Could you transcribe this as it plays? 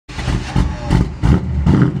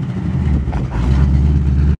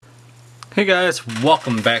Hey guys,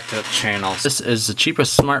 welcome back to the channel. This is the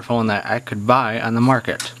cheapest smartphone that I could buy on the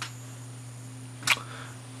market.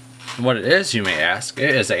 What it is, you may ask,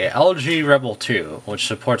 it is a LG Rebel 2, which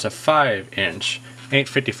supports a 5-inch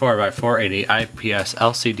 854 by 480 IPS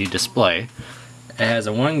LCD display. It has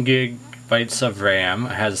a 1 GB of RAM,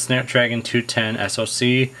 it has a Snapdragon 210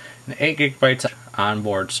 SoC, and 8 GB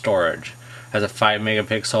onboard storage. It has a 5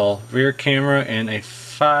 megapixel rear camera and a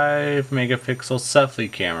 5 megapixel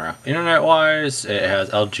selfie camera. Internet wise, it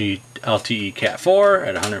has LTE Cat 4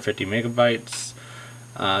 at 150 megabytes,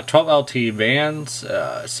 12 LTE bands,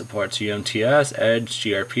 supports UMTS, Edge,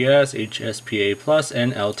 GRPS, HSPA+,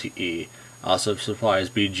 and LTE. Also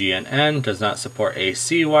supplies BGNN, does not support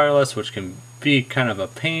AC wireless, which can be kind of a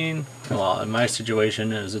pain. Well, in my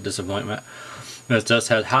situation, it is a disappointment. This does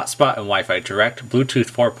have hotspot and Wi-Fi Direct,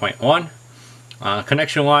 Bluetooth 4.1.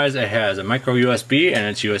 Connection wise, it has a micro USB and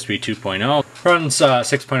it's USB 2.0. Runs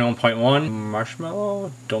 6.1.1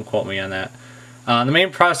 Marshmallow, don't quote me on that. The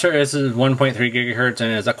main processor is 1.3 gigahertz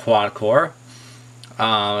and is a quad core.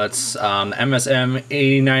 It's MSM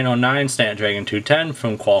 8909 Snapdragon 210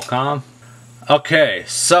 from Qualcomm. Okay,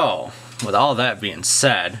 so with all that being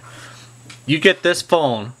said, you get this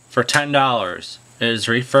phone for $10. It is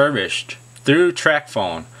refurbished through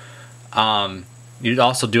TrackPhone. You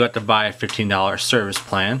also do have to buy a $15 service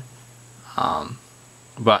plan.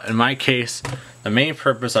 But in my case, the main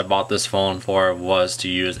purpose I bought this phone for was to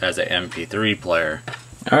use as an MP3 player.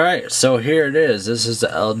 Alright, so here it is. This is the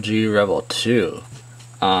LG Rebel 2.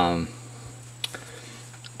 It's a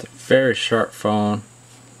very sharp phone.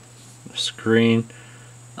 Screen.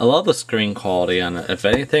 I love the screen quality on it. If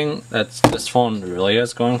anything, this phone really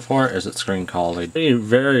is going for is its screen quality.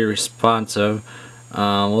 Very responsive.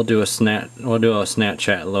 We'll do a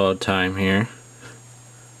Snapchat load time here.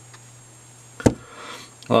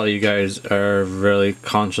 A lot of you guys are really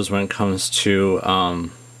conscious when it comes to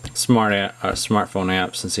smartphone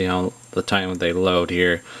apps and see how the time they load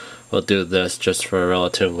here. We'll do this just for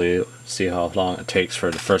relatively see how long it takes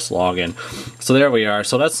for the first login. So there we are.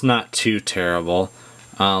 So that's not too terrible.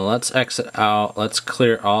 Let's exit out. Let's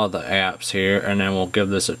clear all the apps here, and then we'll give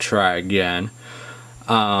this a try again.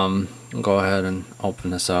 Go ahead and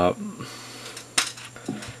open this up.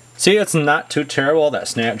 See, it's not too terrible, that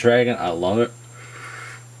Snapdragon. I love it.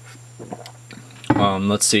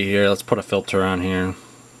 Let's see here. Let's put a filter on here.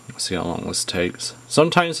 Let's see how long this takes.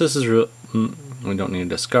 Sometimes this is real. We don't need to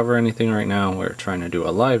discover anything right now. We're trying to do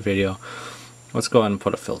a live video. Let's go ahead and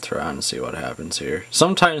put a filter on and see what happens here.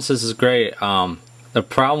 Sometimes this is great. The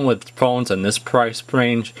problem with phones in this price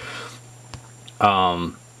range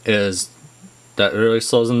is that really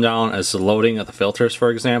slows them down as the loading of the filters, for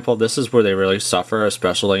example. This is where they really suffer,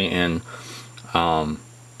 especially in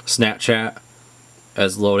Snapchat,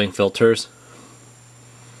 as loading filters.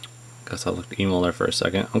 Guess I looked emo there for a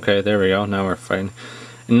second. Okay, there we go. Now we're fine.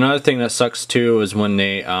 Another thing that sucks too is when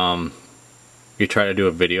they you try to do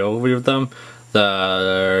a video with them.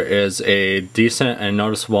 There is a decent and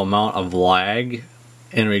noticeable amount of lag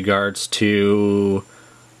in regards to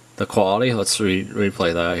the quality. Let's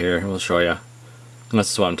replay that here. We'll show you.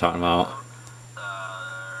 This is what I'm talking about.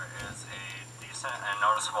 There is a decent and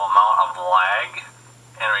noticeable amount of lag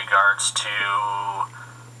in regards to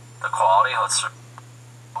the quality. Let's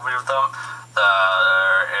with them.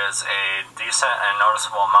 There is a decent and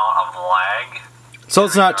noticeable amount of lag. So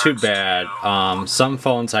it's not too bad. Some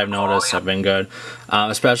phones I've noticed have been good,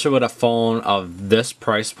 especially with a phone of this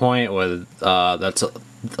price point with that's a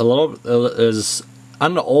little is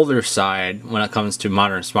on the older side when it comes to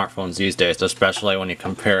modern smartphones these days, especially when you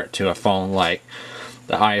compare it to a phone like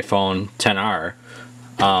the iPhone XR.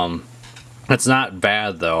 It's not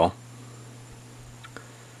bad though.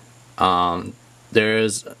 It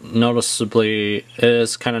is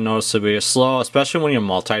kind of noticeably slow, especially when you're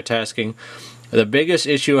multitasking. The biggest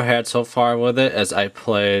issue I had so far with it is I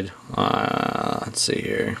played, let's see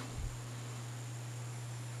here.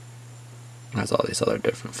 Has all these other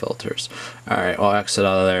different filters. Alright, I'll exit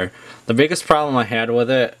out of there. The biggest problem I had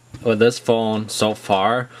with it, with this phone so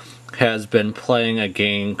far, has been playing a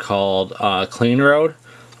game called Clean Road.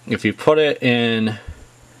 If you put it in,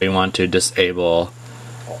 you want to disable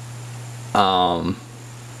that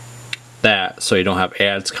so you don't have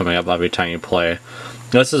ads coming up every time you play.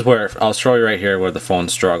 This is where, I'll show you right here where the phone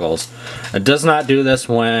struggles. It does not do this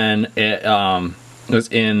when it is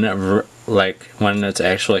in, like when it's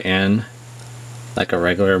actually in like a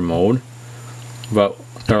regular mode, but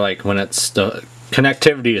or like when it's the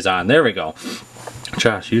connectivity is on. There we go.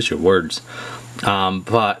 Josh, use your words. Because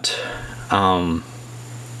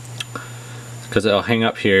it'll hang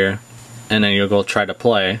up here and then you'll go try to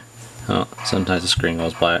play. Oh, sometimes the screen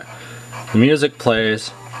goes black. The music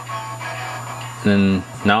plays, and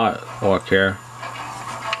now it work here.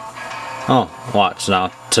 Oh, watch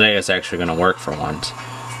now. Today it's actually gonna work for once.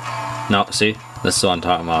 No, see, this is what I'm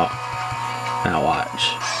talking about. Now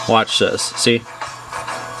watch this. See,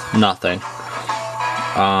 nothing.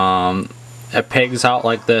 It pegs out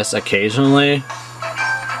like this occasionally,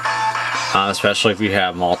 especially if you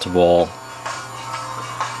have multiple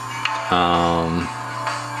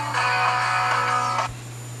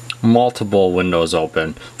windows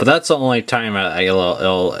open. But that's the only time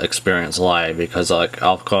it'll experience live, because like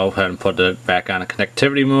I'll go ahead and put it back on a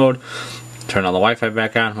connectivity mode, turn on the Wi-Fi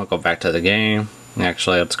back on, we'll go back to the game.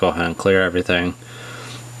 Actually, let's go ahead and clear everything.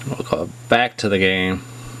 We'll go back to the game.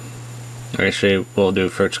 Actually, we'll do,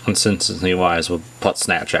 for consistency wise, we'll put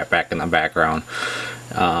Snapchat back in the background,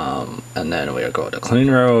 and then we'll go to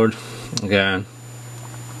clean road again.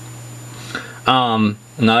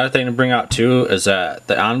 Another thing to bring out too is that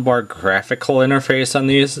the onboard graphical interface on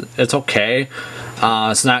these, it's okay.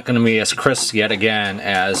 It's not going to be as crisp yet again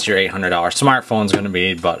as your $800 smartphone is going to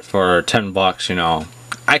be, but for 10 bucks, you know,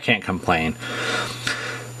 I can't complain.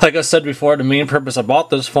 Like I said before, the main purpose I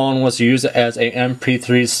bought this phone was to use it as a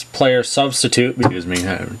MP3 player substitute. Excuse me,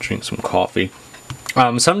 I drink some coffee.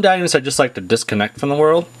 Sometimes I just like to disconnect from the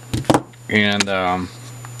world, and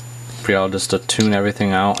be able just to tune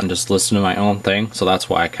everything out and just listen to my own thing. So that's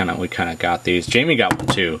why we kind of got these. Jamie got one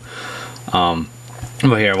too. But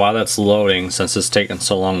here, while that's loading, since it's taking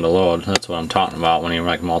so long to load, that's what I'm talking about when you're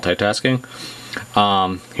like multitasking.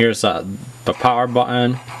 Here's the power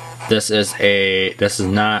button. This is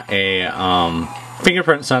not a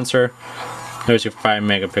fingerprint sensor. There's your 5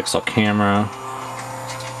 megapixel camera.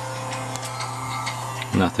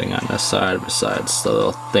 Nothing on this side besides the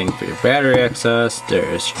little thing for your battery access.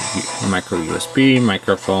 There's your micro USB,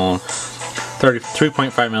 microphone,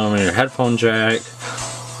 3.5mm headphone jack,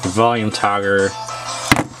 volume toggle,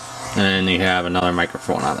 and then you have another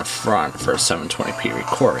microphone on the front for 720p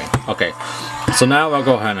recording. Okay, so now we'll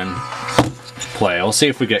go ahead and play. We'll see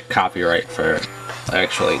if we get copyright for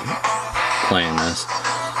actually playing this.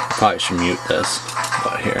 Probably should mute this,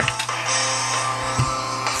 but here.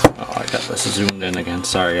 Oh, I got this zoomed in again.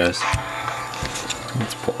 Sorry, guys.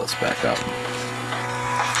 Let's pull this back up.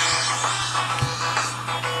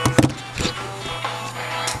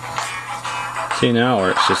 See, now it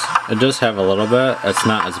works. It does have a little bit. It's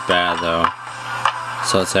not as bad though,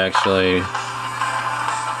 so it's actually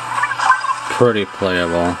pretty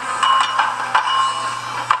playable.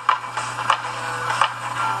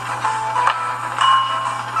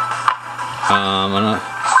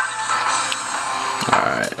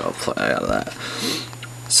 Alright, I'll play out of that.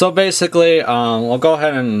 So basically, we'll go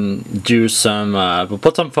ahead and do some, we'll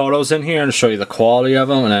put some photos in here to show you the quality of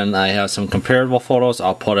them, and then I have some comparable photos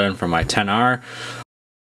I'll put in for my 10R.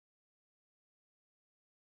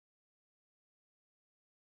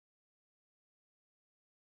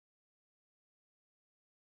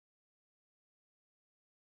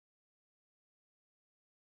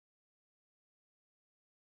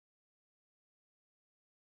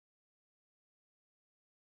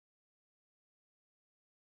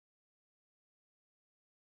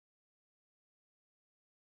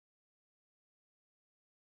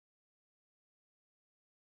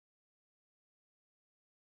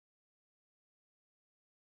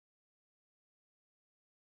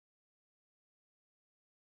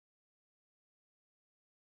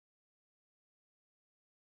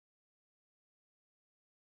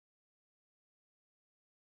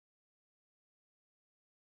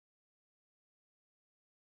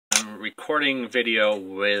 I'm recording video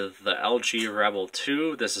with the LG Rebel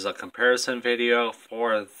 2. This is a comparison video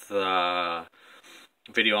for the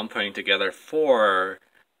video I'm putting together for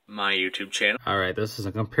my YouTube channel. Alright, this is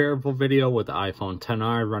a comparable video with the iPhone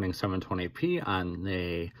XR running 720p on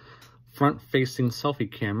a front-facing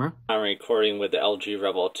selfie camera. I'm recording with the LG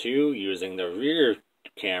Rebel 2 using the rear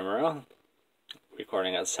camera,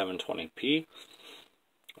 recording at 720p.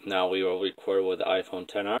 Now we will record with the iPhone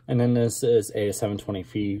XR. And then this is a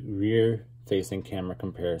 720p rear facing camera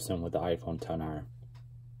comparison with the iPhone XR.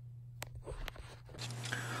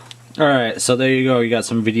 Alright, so there you go. You got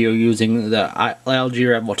some video using the LG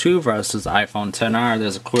Rebel 2 versus iPhone XR.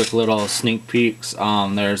 There's a quick little sneak peeks.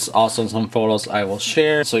 There's also some photos I will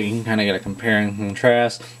share so you can kind of get a compare and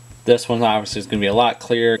contrast. This one obviously is going to be a lot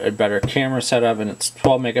clearer, a better camera setup, and it's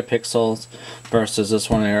 12 megapixels versus this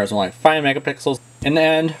one here is only 5 megapixels. In the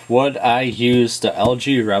end, would I use the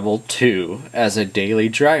LG Rebel 2 as a daily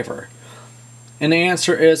driver? And the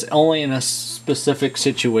answer is only in a specific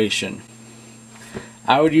situation.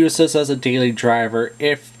 I would use this as a daily driver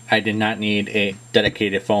if I did not need a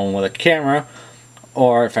dedicated phone with a camera,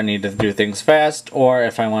 or if I need to do things fast, or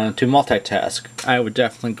if I wanted to multitask, I would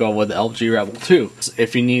definitely go with the LG Rebel 2.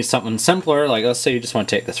 If you need something simpler, like let's say you just want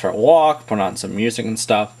to take this for a walk, put on some music and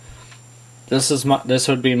stuff, this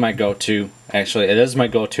would be my go-to. Actually, it is my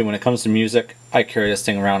go-to when it comes to music. I carry this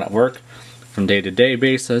thing around at work from day-to-day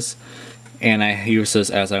basis, and I use this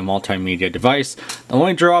as a multimedia device. The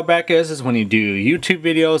only drawback is when you do YouTube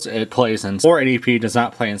videos, it plays in 480p, does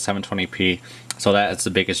not play in 720p. So that is the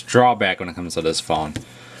biggest drawback when it comes to this phone.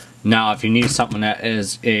 Now, if you need something that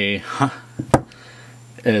is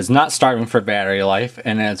not starving for battery life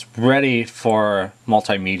and it's ready for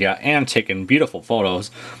multimedia and taking beautiful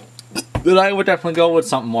photos, then I would definitely go with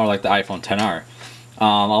something more like the iPhone XR. A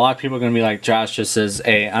lot of people are going to be like, Josh, this is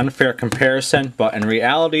an unfair comparison, but in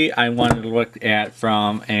reality, I wanted to look at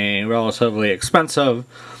from a relatively expensive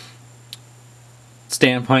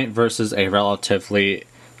standpoint versus a relatively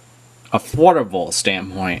affordable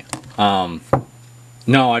standpoint.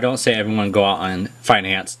 No, I don't say everyone go out and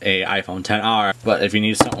finance a iPhone XR, but if you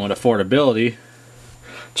need something with affordability,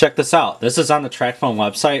 check this out. This is on the TrackPhone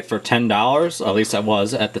website for $10, at least it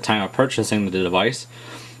was at the time of purchasing the device.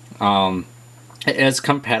 It is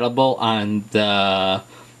compatible on the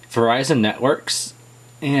Verizon networks,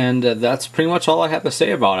 and that's pretty much all I have to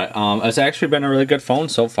say about it. It's actually been a really good phone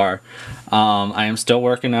so far. I am still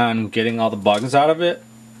working on getting all the bugs out of it,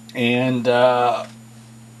 and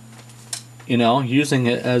you know, using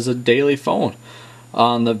it as a daily phone.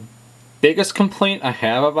 The biggest complaint I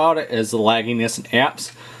have about it is the lagginess in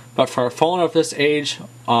apps, but for a phone of this age,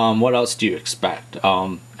 what else do you expect?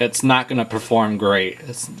 It's not going to perform great.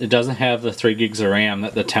 It doesn't have the 3 gigs of RAM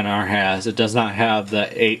that the XR has. It does not have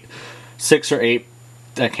the 6 or 8,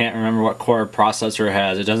 I can't remember what core processor it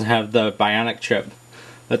has. It doesn't have the Bionic chip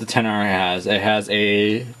that the XR has. It has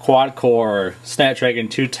a quad-core Snapdragon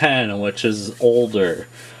 210, which is older.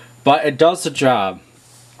 But it does the job.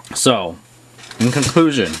 So, in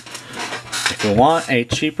conclusion, if you want a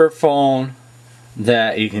cheaper phone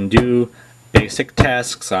that you can do basic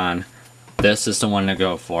tasks on, this is the one to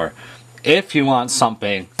go for. If you want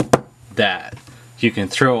something that you can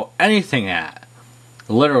throw anything at,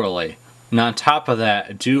 literally, and on top of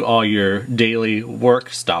that, do all your daily work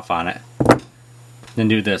stuff on it, then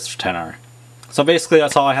do this for XR. So basically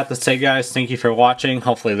that's all I have to say, guys. Thank you for watching.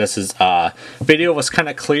 Hopefully this video was kind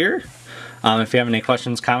of clear. If you have any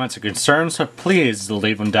questions, comments, or concerns, please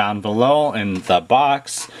leave them down below in the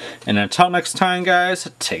box. And until next time, guys,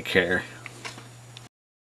 take care.